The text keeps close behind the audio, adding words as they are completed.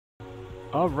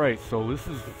Alright, so this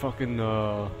is fucking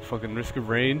Risk of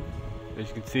Rain. As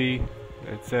you can see,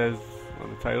 it says on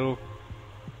the title.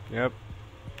 Yep.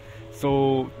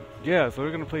 So yeah, so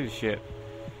we're gonna play this shit.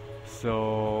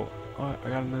 So oh, I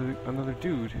got another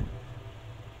dude.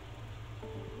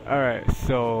 Alright,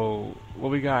 so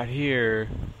what we got here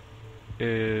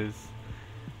is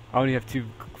I only have two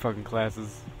fucking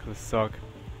classes because they suck.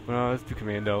 But let's do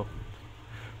Commando.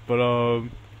 But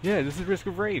yeah, this is Risk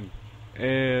of Rain.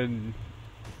 And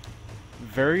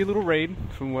very little rain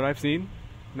from what I've seen.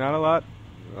 Not a lot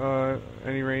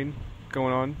any rain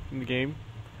going on in the game.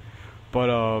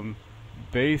 But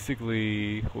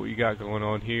basically what you got going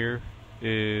on here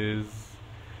is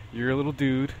you're a little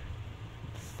dude.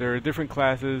 There are different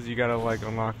classes, you gotta like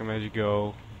unlock them as you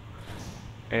go.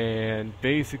 And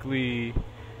basically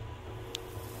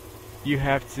you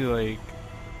have to like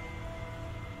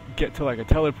get to like a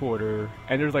teleporter,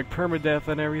 and there's like permadeath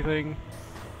and everything.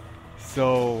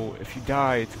 So if you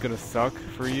die, it's gonna suck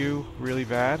for you really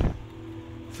bad.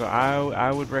 So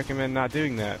I would recommend not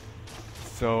doing that.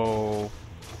 So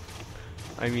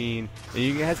I mean,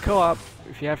 it has co-op.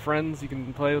 If you have friends, you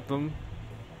can play with them.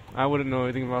 I wouldn't know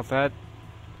anything about that.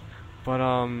 But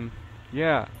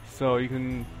yeah. So you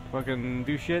can fucking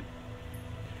do shit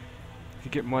to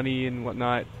get money and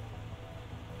whatnot.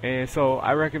 And so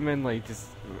I recommend like just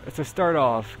to start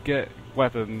off, get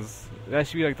weapons. That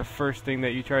should be like the first thing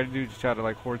that you try to do. Just try to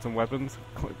like hoard some weapons.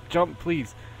 Jump,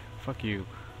 please. Fuck you.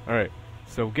 All right.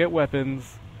 So get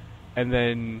weapons, and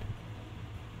then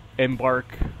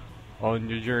embark on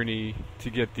your journey to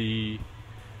get the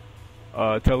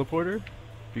teleporter,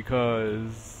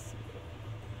 because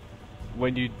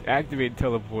when you activate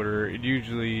teleporter, it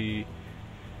usually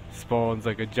spawns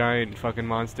like a giant fucking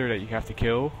monster that you have to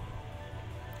kill.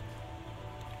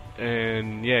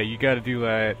 And yeah, you gotta do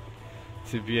that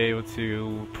to be able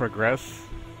to progress.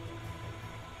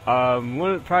 One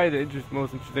of probably the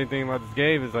most interesting thing about this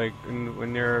game is like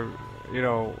when you're, you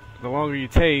know, the longer you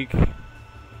take,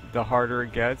 the harder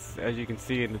it gets. As you can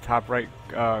see in the top right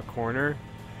corner,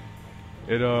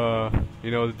 it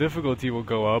you know, the difficulty will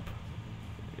go up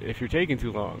if you're taking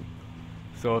too long.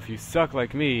 So if you suck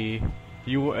like me,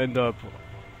 you will end up,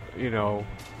 you know,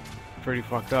 pretty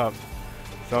fucked up.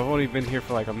 So I've only been here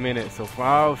for like a minute so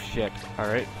far. Oh shit.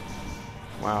 Alright.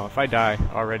 Wow, if I die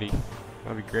already,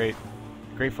 that'd be great.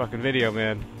 Great fucking video,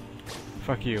 man.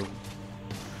 Fuck you.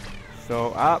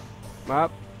 So, up.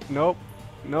 Nope.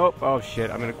 Oh shit,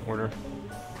 I'm in a corner.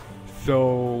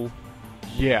 So,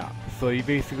 yeah. So you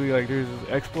basically, like, there's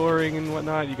exploring and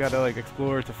whatnot. You gotta, like,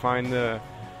 explore to find the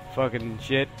fucking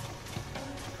shit.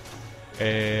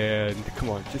 And, come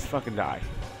on, just fucking die.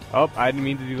 Oh, I didn't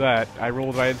mean to do that. I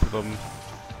rolled right into them.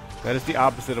 That is the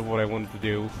opposite of what I wanted to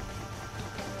do.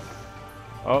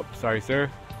 Oh, sorry, sir.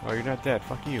 Oh, you're not dead.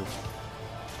 Fuck you.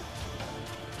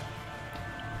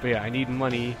 But yeah, I need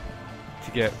money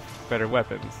to get better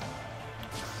weapons.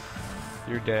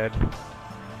 You're dead.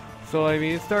 So I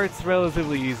mean, it starts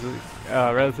relatively easy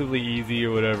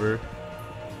or whatever.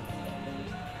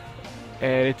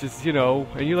 And it just, you know,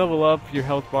 and you level up, your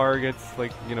health bar gets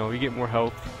like, you know, you get more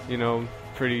health. You know,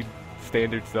 pretty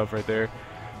standard stuff right there.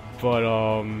 But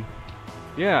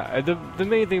yeah, the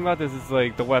main thing about this is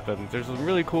like the weapons. There's some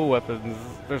really cool weapons.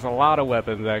 There's a lot of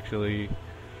weapons actually,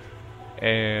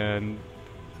 and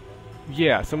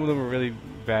yeah, some of them are really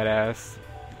badass.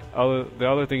 The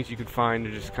other things you could find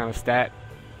are just kind of stat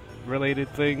related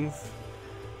things,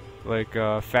 like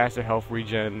faster health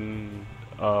regen,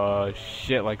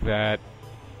 shit like that.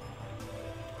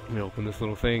 Let me open this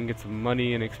little thing, get some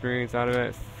money and experience out of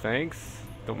it. Thanks.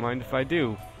 Don't mind if I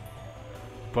do.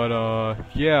 But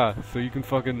yeah, so you can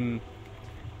fucking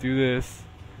do this,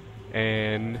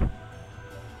 and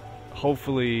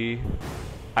hopefully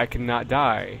I cannot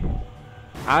die.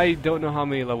 I don't know how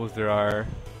many levels there are.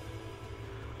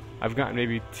 I've gotten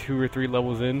maybe 2 or 3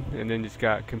 levels in, and then just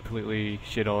got completely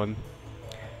shit on.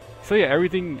 So yeah,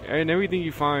 everything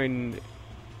you find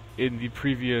in the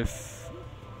previous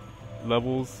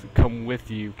levels come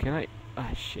with you. Can I?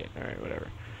 Ah, shit. All right, whatever.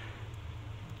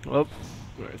 Well,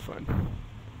 alright, it's fine.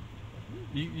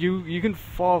 You can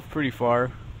fall pretty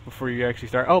far before you actually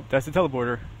start. Oh, that's the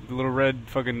teleporter. The little red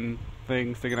fucking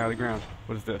thing sticking out of the ground.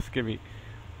 What is this? Give me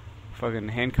fucking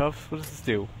handcuffs. What does this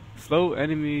do? Slow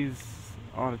enemies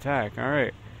on attack. All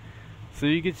right. So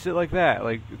you get shit like that.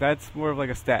 Like that's more of like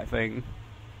a stat thing.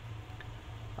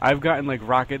 I've gotten like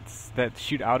rockets that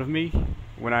shoot out of me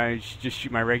when I just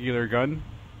shoot my regular gun.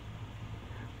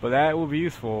 But that will be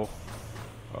useful.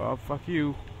 Oh, fuck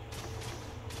you.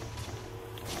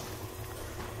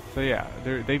 So yeah,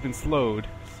 they've been slowed,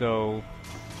 so...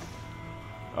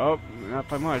 Oh, not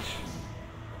by much.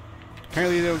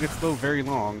 Apparently they don't get slow very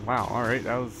long. Wow, alright,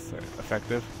 that was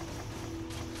effective.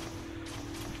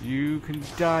 You can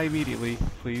die immediately,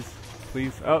 please.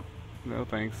 Please. Oh, no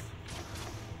thanks.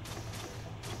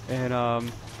 And,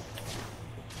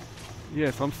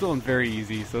 yeah, so I'm still in very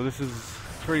easy, so this is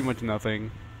pretty much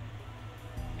nothing.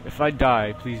 If I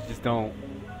die, please just don't.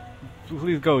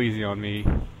 Please go easy on me.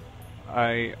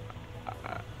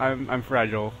 I'm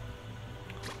fragile.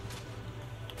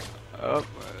 Oh,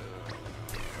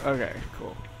 okay,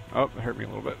 cool. Oh, it hurt me a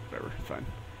little bit. Whatever, it's fine.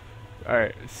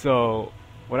 Alright, so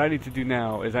what I need to do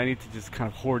now is I need to just kind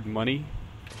of hoard money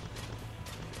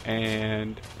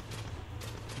and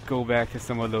go back to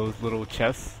some of those little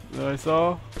chests that I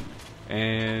saw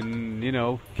and, you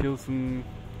know, kill some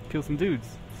dudes.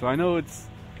 So I know it's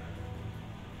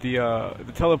the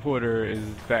teleporter is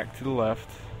back to the left,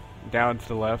 down to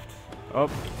the left,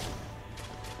 up.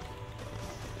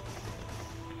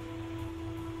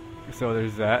 So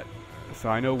there's that. So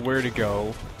I know where to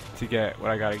go to get what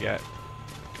I gotta get.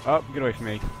 Oh, get away from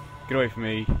me. Get away from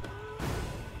me.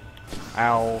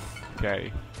 Ow.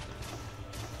 Okay.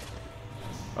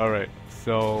 Alright,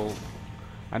 so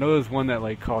I know there's one that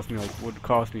like would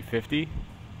cost me 50.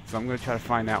 So I'm gonna try to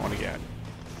find that one again.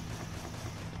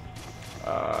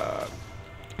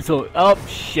 Oh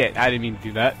shit, I didn't mean to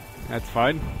do that. That's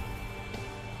fine.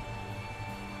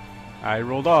 I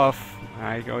rolled off.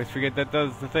 I always forget that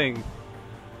does the thing.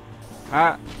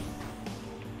 Ah.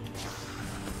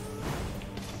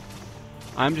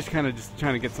 I'm just kind of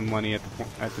trying to get some money at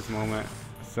this moment.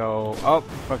 So, oh,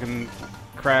 fucking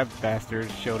crab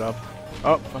bastard showed up.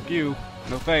 Oh, fuck you.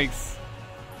 No thanks.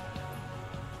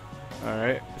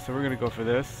 Alright, so we're gonna go for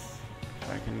this. If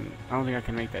I don't think I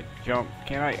can make that jump.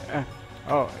 Can I?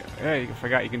 Oh, hey, I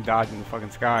forgot you can dodge in the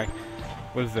fucking sky.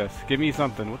 What is this? Give me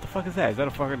something. What the fuck is that? Is that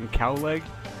a fucking cow leg?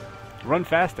 Run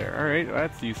faster. Alright, well,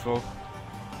 that's useful.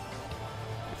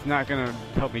 It's not gonna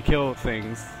help me kill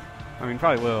things. I mean,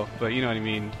 probably will, but you know what I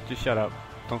mean. Just shut up.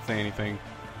 Don't say anything.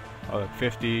 Oh, look,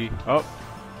 50. Oh.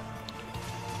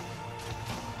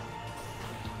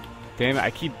 Damn it, I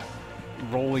keep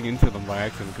rolling into them by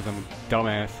accident because I'm a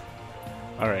dumbass.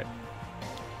 Alright.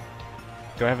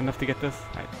 Do I have enough to get this?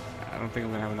 I don't think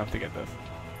I'm gonna have enough to get this.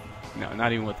 No,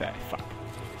 not even with that. Fuck.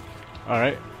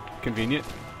 Alright. Convenient.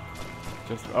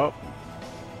 Just, oh.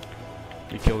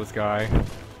 You kill this guy.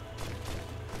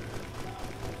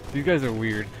 These guys are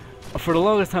weird. For the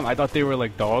longest time, I thought they were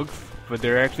like dogs, but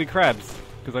they're actually crabs.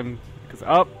 Because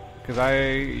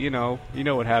you know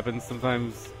what happens.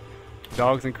 Sometimes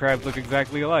dogs and crabs look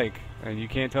exactly alike, and you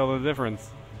can't tell the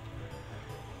difference.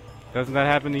 Doesn't that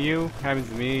happen to you? Happens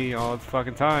to me all the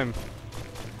fucking time.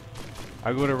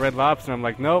 I go to Red Lobster, I'm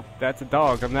like, nope, that's a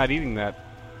dog. I'm not eating that.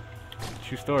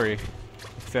 True story.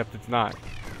 Except it's not.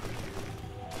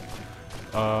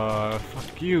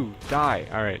 Fuck you. Die.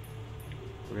 Alright.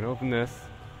 We're gonna open this.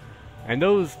 And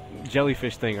those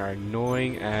jellyfish thing are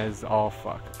annoying as all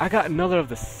fuck. I got another of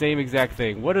the same exact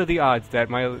thing. What are the odds that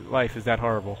my life is that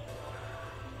horrible?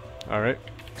 Alright.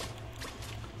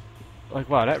 Like,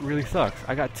 wow, that really sucks.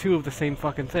 I got two of the same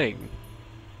fucking thing.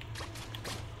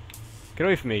 Get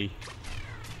away from me.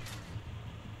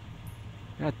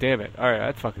 God damn it. Alright,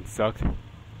 that fucking sucked.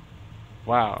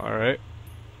 Wow, alright.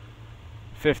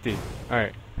 50.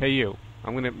 Alright. Hey you.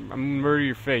 I'm gonna murder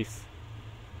your face.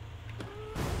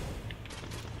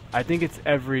 I think it's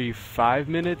every 5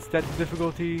 minutes that the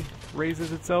difficulty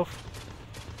raises itself.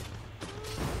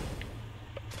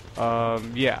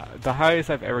 Yeah, the highest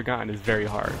I've ever gotten is very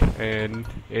hard, and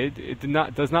it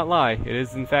does not lie. It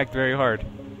is in fact very hard.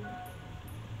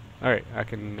 Alright, I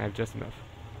can have just enough.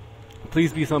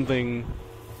 Please be something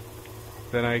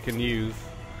that I can use.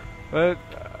 But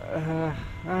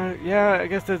yeah, I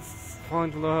guess that's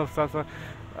falling to low health. Stop.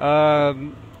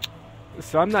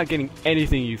 So I'm not getting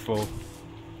anything useful.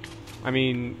 I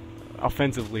mean,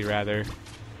 offensively rather.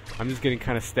 I'm just getting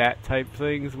kind of stat type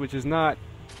things, which is not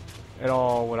at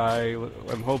all what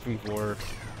I'm hoping for.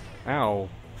 Ow.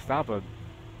 Stop it.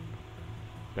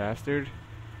 Bastard.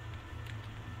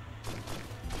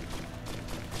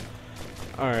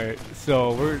 Alright,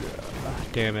 so we're...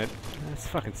 damn it. This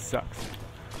fucking sucks.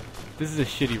 This is a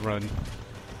shitty run.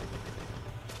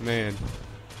 Man.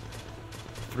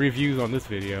 3 views on this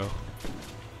video.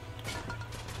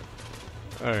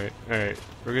 Alright, alright.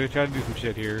 We're gonna try to do some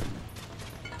shit here.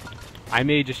 I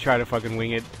may just try to fucking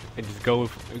wing it and just go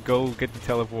get the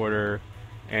teleporter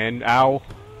and ow.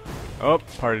 Oh,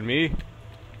 pardon me.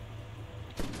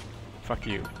 Fuck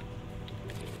you.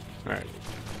 Alright.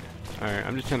 Alright,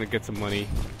 I'm just trying to get some money.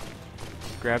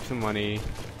 Grab some money.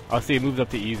 Oh, see, it moved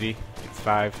up to easy. It's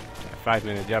 5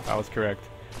 minutes. Yep, I was correct.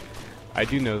 I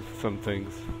do know some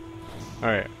things.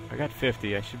 Alright, I got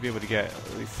 50. I should be able to get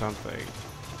at least something.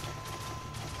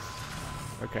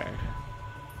 Okay.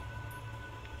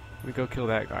 Let me go kill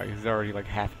that guy. He's already like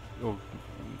half, oh,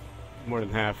 more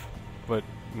than half, but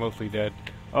mostly dead.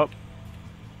 Oh!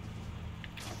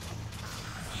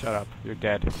 Shut up. You're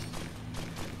dead.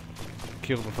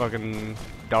 Kill the fucking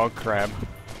dog crab.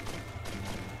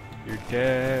 You're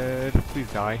dead.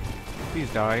 Please die.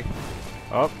 Please die.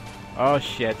 Oh. Oh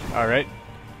shit. Alright.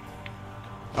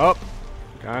 Oh.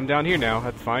 I'm down here now.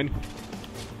 That's fine.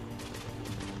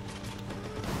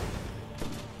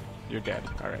 You're dead.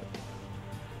 Alright.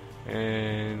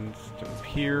 And jump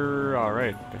here.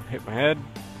 Alright. Hit my head.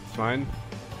 It's fine.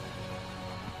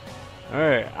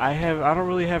 Alright. I don't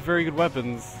really have very good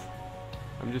weapons.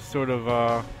 I'm just sort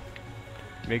of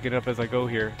making it up as I go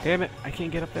here. Damn it. I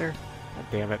can't get up there. God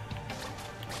damn it.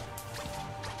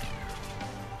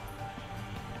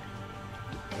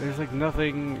 There's like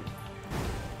nothing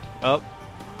up.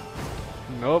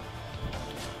 Nope.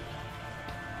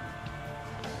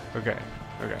 Okay.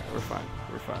 Okay. We're fine.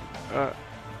 We're fine.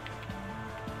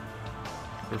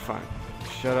 We're fine.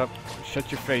 Shut up.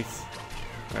 Shut your face.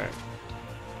 Alright.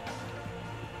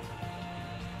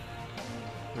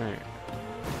 Alright.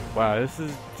 Wow,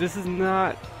 this is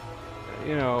not,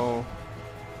 you know,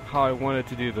 how I wanted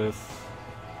to do this.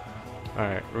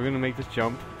 Alright, we're gonna make this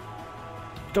jump.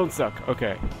 Don't suck.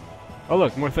 Okay. Oh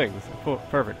look, more things. Cool.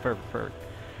 Perfect, perfect, perfect.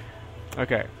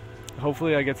 Okay.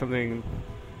 Hopefully I get something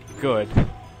good.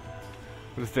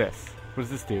 What is this? What does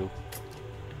this do?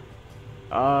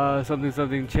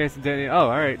 Something, chance to detonate. Oh,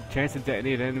 alright. Chance to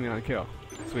detonate an enemy on a kill.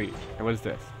 Sweet. And what is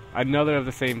this? Another of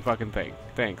the same fucking thing.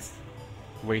 Thanks.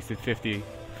 Wasted 50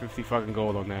 fucking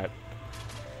gold on that.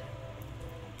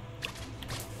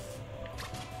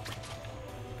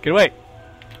 Get away!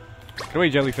 Get away,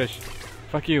 jellyfish.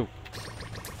 Fuck you.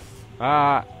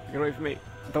 Ah, get away from me.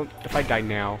 Don't. If I die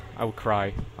now, I will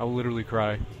cry. I will literally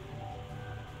cry.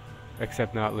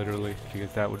 Except not literally,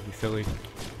 because that would be silly.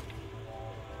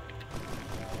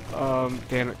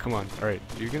 Damn it, come on. Alright,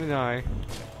 you're gonna die.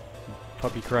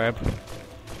 Puppy crab.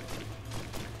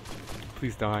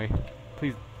 Please die.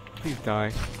 Please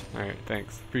die. Alright,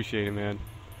 thanks. Appreciate it, man.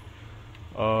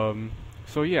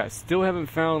 So yeah, still haven't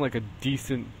found like a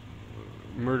decent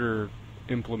murder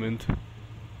implement.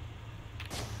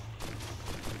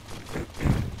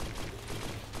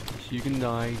 You can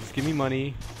die. Just give me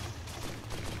money.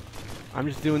 I'm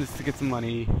just doing this to get some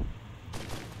money.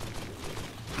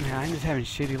 Man, I'm just having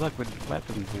shitty luck with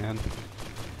weapons, man.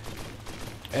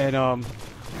 And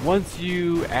once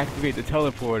you activate the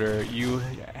teleporter, you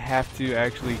have to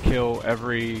actually kill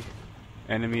every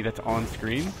enemy that's on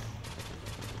screen.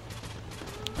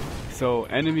 So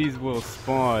enemies will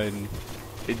spawn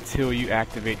until you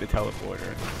activate the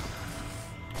teleporter.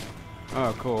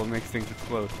 Oh, cool. It makes things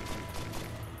explode.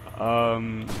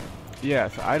 Yeah,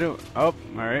 so I don't... Oh,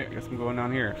 alright. I guess I'm going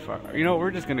down here. Fuck. You know what?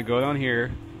 We're just gonna go down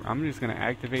here. I'm just gonna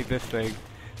activate this thing.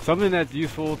 Something that's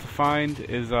useful to find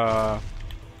is, they're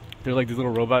like these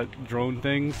little robot drone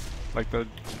things. Like the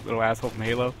little asshole from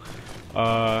Halo.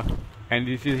 And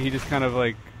he just kind of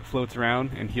like floats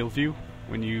around and heals you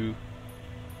when you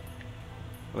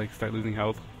like start losing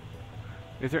health.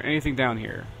 Is there anything down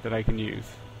here that I can use?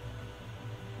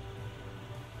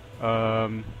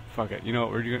 Fuck it. You know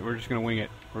what? We're just gonna wing it.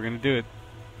 We're gonna do it.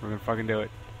 We're gonna fucking do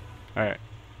it. Alright.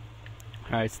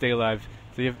 Alright, stay alive.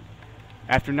 So you have...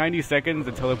 After 90 seconds,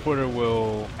 the teleporter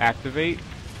will activate.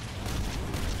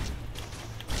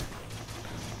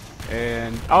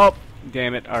 And... Oh!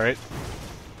 Damn it. Alright.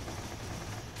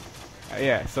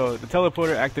 Yeah, so the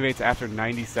teleporter activates after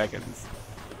 90 seconds.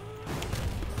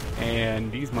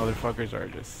 And these motherfuckers are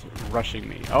just rushing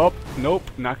me. Oh! Nope.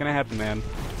 Not gonna happen, man.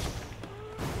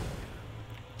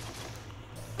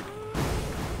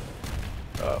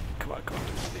 Oh, come on.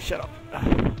 Shut up.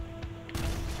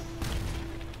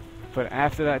 But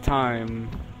after that time,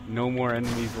 no more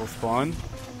enemies will spawn.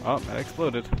 Oh, that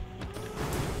exploded.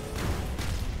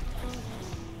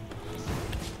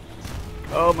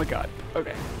 Oh my god.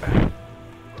 Okay.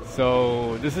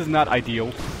 So, this is not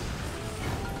ideal.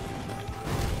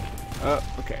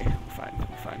 Okay.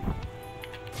 Fine.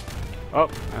 Oh,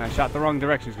 and I shot the wrong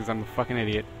directions because I'm a fucking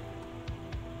idiot.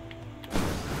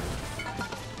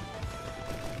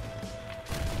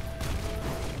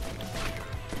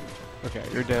 Okay,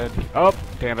 you're dead. Oh,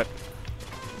 damn it.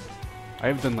 I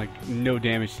have done, like, no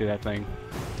damage to that thing.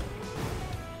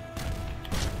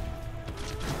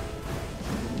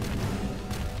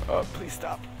 Oh, please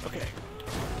stop. Okay.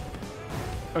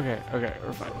 Okay,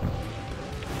 we're fine.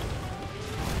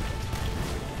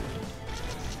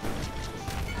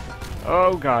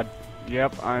 Oh, God.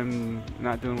 Yep, I'm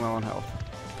not doing well on health.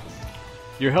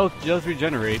 Your health does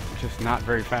regenerate, just not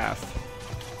very fast.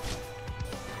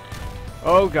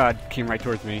 Oh god, came right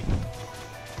towards me.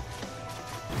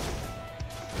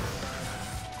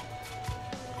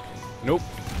 Nope.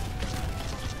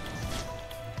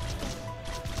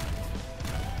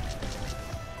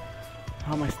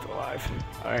 How am I still alive?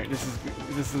 Alright, this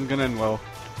isn't gonna end well.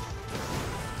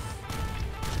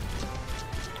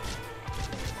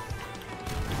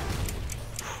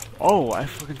 Oh, I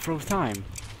fucking froze time.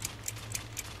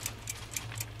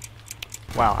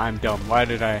 Wow, I'm dumb. Why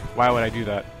would I do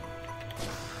that?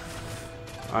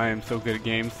 I am so good at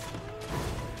games.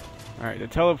 Alright, the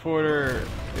teleporter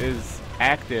is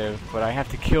active, but I have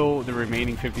to kill the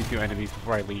remaining 52 enemies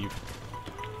before I leave.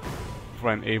 Before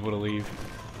I'm able to leave.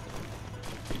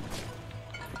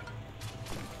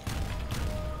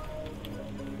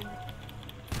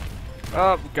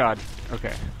 Oh, God.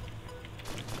 Okay.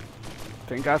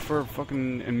 Thank God for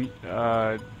fucking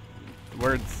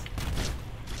words.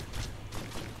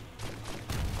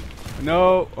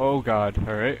 No. Oh God.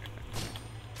 All right.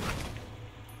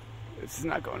 This is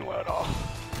not going well at all.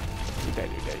 You're dead.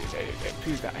 You're dead. You're dead. You're dead.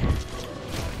 Please die.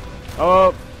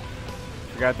 Oh.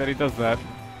 Forgot that he does that.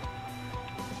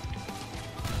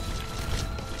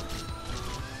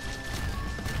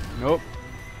 Nope.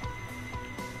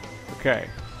 Okay.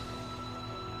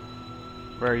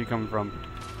 Where are you coming from?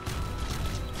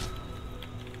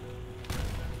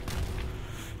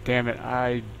 Damn it,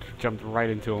 I jumped right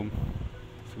into him.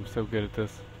 I'm so good at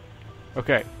this.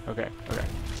 Okay, okay, okay.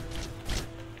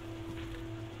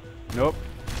 Nope.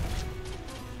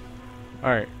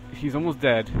 Alright, he's almost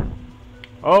dead.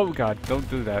 Oh god, don't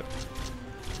do that.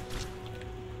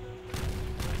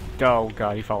 Oh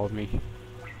god, he followed me.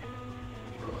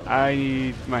 I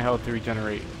need my health to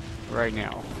regenerate right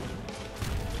now.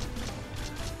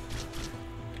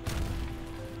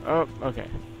 Oh, okay.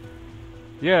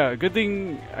 Yeah, good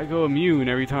thing I go immune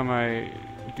every time I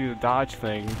do the dodge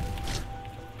thing.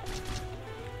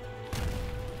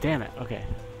 Damn it, okay.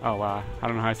 Oh wow, I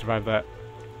don't know how I survived that.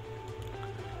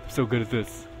 I'm so good at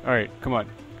this. Alright, come on.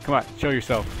 Come on, show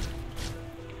yourself.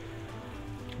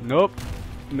 Nope.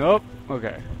 Nope.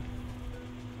 Okay.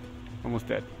 Almost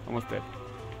dead. Almost dead.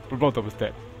 We're both almost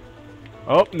dead.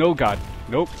 Oh, no god.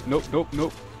 Nope, nope, nope,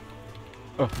 nope.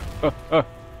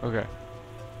 Okay.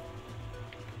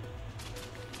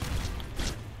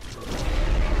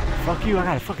 Fuck you, I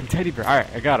got a fucking teddy bear. Alright,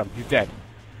 I got him. He's dead.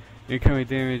 Incoming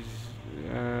damage.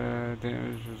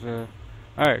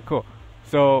 Alright, cool.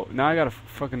 So, now I gotta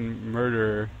fucking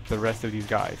murder the rest of these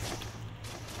guys.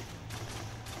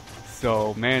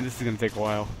 So, man, this is gonna take a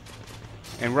while.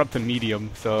 And we're up to medium,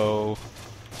 so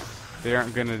they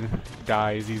aren't gonna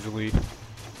die as easily.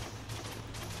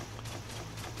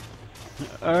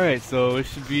 Alright, so it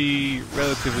should be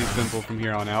relatively simple from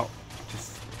here on out.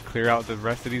 Just clear out the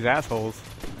rest of these assholes.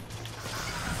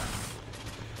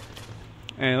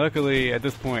 And luckily, at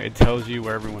this point, it tells you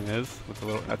where everyone is. With the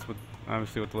little, that's what,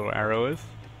 obviously, what the little arrow is.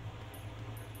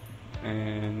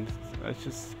 And let's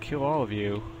just kill all of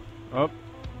you. Oh,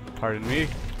 pardon me.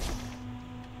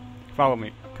 Follow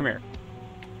me. Come here.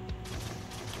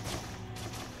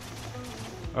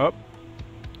 Oh.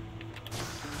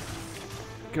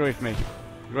 Get away from me.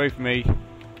 Get away from me.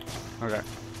 Okay.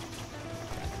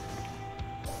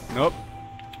 Nope.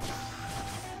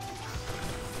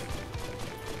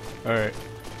 Alright.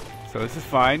 So this is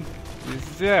fine.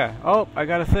 This is, yeah. Oh, I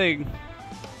got a thing.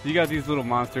 You got these little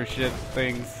monster shit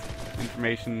things.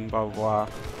 Information, blah blah blah.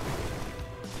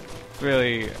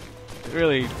 It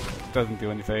really doesn't do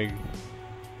anything.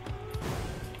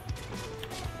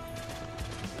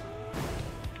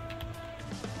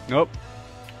 Nope.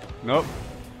 Nope.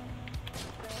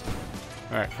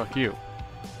 Alright, fuck you.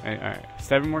 Alright,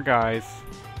 7 more guys.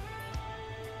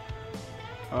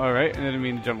 Alright, I didn't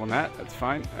mean to jump on that. That's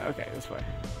fine. Okay, this way.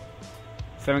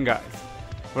 7 guys.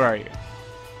 Where are you?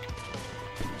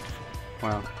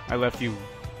 Wow, I left you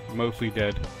mostly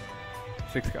dead.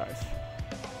 6 guys.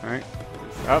 Alright.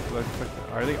 Up.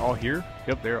 Are they all here?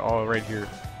 Yep, they're all right here.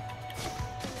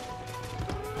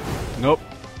 Nope.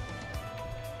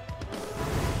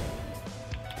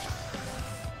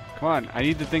 Come on, I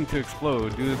need the thing to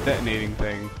explode. Do the detonating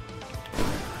thing.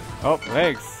 Oh,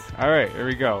 thanks. Alright, there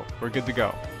we go. We're good to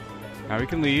go. Now we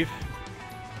can leave.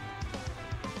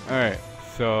 Alright,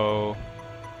 so...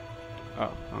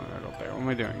 Oh, right up there. What am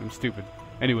I doing? I'm stupid.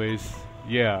 Anyways,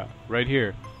 yeah, right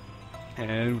here.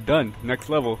 And done. Next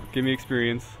level. Give me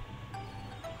experience.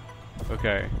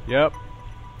 Okay, yep.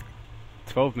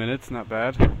 12 minutes, not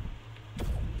bad.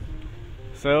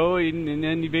 So, and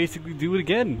then you basically do it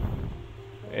again.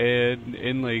 And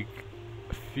in like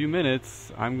a few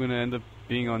minutes, I'm gonna end up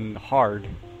being on hard.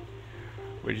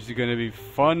 which is gonna be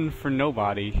fun for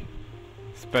nobody,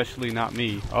 especially not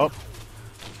me. Oh.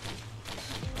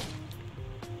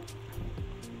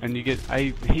 And you get,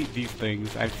 I hate these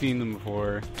things. I've seen them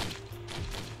before.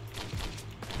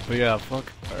 But yeah,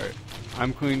 fuck. Alright.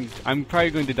 I'm probably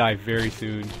going to die very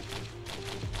soon.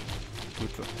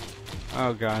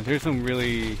 Oh god, there's some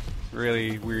really,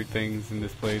 really weird things in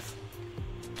this place.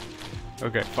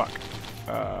 Okay, fuck.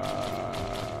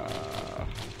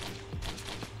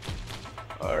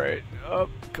 Alright, up,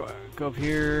 come on, go up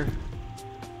here.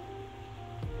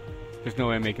 There's no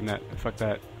way I'm making that. Fuck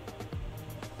that.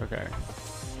 Okay.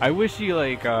 I wish you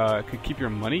like could keep your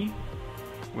money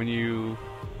when you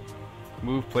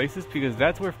move places, because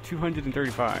that's worth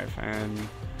 235 and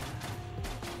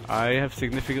I have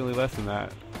significantly less than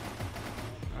that.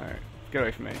 Alright, get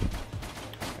away from me.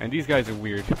 And these guys are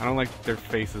weird. I don't like their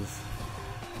faces.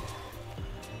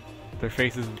 Their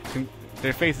faces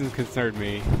concern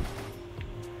me.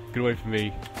 Get away from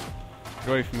me. Get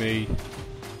away from me.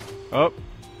 Up,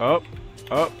 up,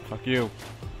 up. Fuck you.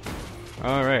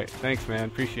 Alright, thanks man,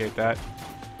 appreciate that.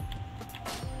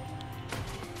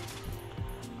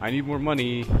 I need more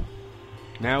money.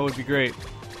 Now would be great.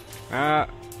 Up,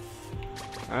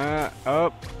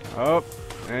 up,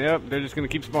 and yep, they're just gonna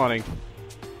keep spawning.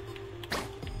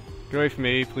 Get away from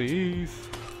me, please.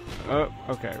 Oh,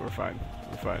 okay, we're fine.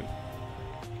 We're fine.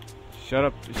 Shut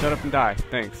up and die,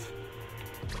 thanks.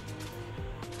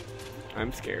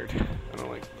 I'm scared. I don't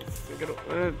like this.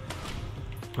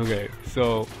 Okay,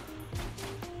 so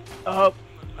I'm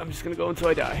just gonna go until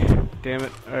I die. Damn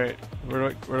it. Alright. Where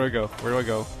do I go? Where do I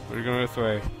go? We're going this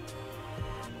way.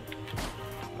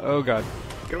 Oh god.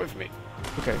 Get away from me.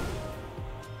 Okay.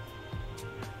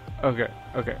 Okay.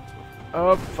 Okay.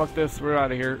 Oh, fuck this. We're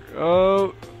out of here.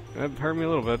 Oh, that hurt me a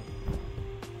little bit.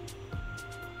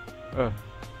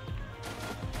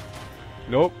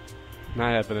 Nope.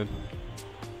 Not happening.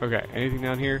 Okay. Anything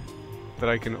down here that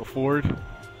I can afford?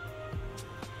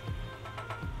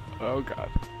 Oh god.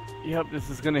 Yep, this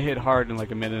is gonna hit hard in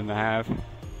like a minute and a half.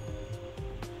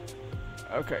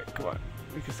 Okay, come on.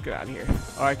 We just get out of here.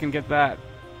 Oh, I can get that.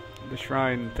 The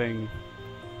shrine thing.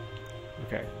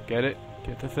 Okay, get it.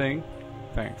 Get the thing.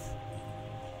 Thanks.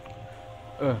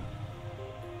 Ugh.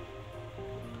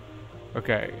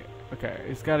 Okay, okay.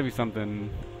 It's gotta be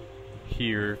something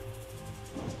here.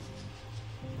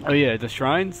 Oh yeah, the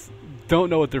shrines? Don't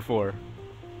know what they're for.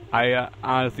 I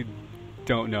honestly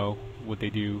don't know what they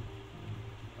do.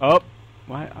 Oh,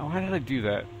 why did I do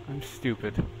that? I'm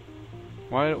stupid.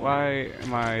 Why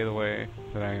am I the way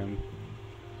that I am?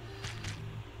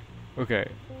 Okay,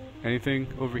 anything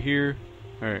over here?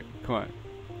 Alright, come on.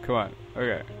 Come on,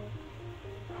 okay.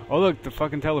 Oh look, the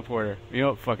fucking teleporter. You know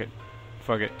what, fuck it.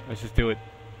 Fuck it, let's just do it.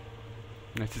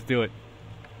 Let's just do it.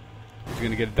 Just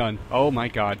gonna get it done. Oh my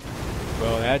god.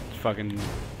 Well, that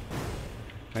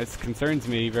concerns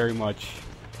me very much.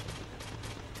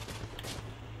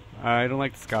 I don't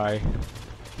like this guy.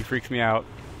 He freaks me out.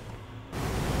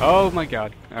 Oh my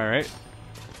god. Alright.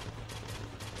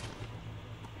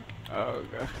 Oh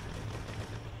god.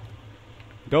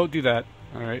 Don't do that.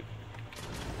 Alright.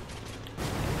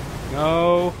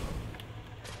 No.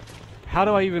 How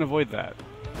do I even avoid that?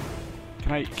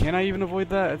 Can I even avoid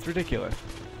that? It's ridiculous.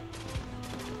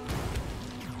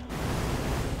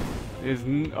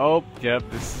 Oh, yep,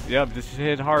 this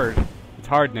hit hard. It's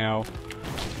hard now.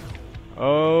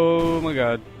 Oh my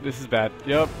god, this is bad.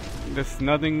 Yep,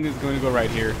 nothing is going to go right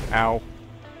here. Ow.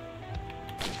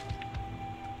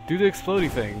 Do the explodey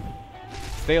thing.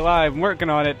 Stay alive, I'm working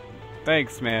on it.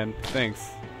 Thanks, man, thanks.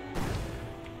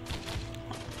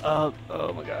 Oh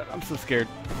my god, I'm so scared.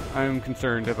 I'm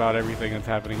concerned about everything that's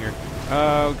happening here.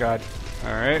 Oh god.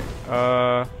 Alright,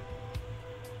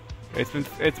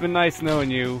 it's been nice knowing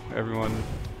you, everyone.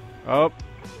 Oh,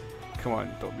 come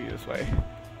on, don't be this way.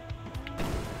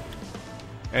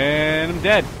 And I'm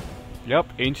dead. Yep,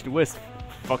 Ancient Wisp.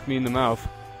 Fuck me in the mouth.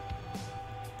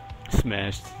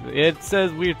 Smashed. It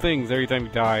says weird things every time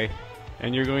you die,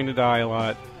 and you're going to die a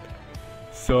lot.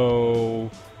 So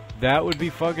that would be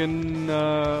fucking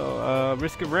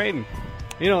Risk of Rain.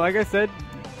 You know, like I said,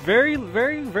 very little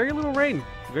rain.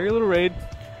 Very little rain.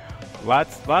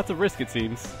 Lots of risk, it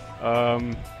seems.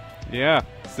 Yeah.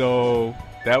 So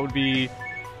that would be.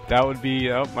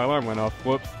 Oh, my alarm went off.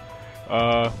 Whoops.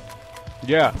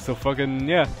 Yeah. So fucking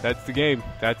yeah. That's the game.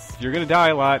 You're gonna die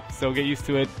a lot. So get used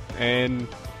to it. And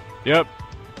yep.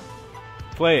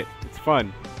 Play it. It's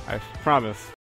fun. I promise.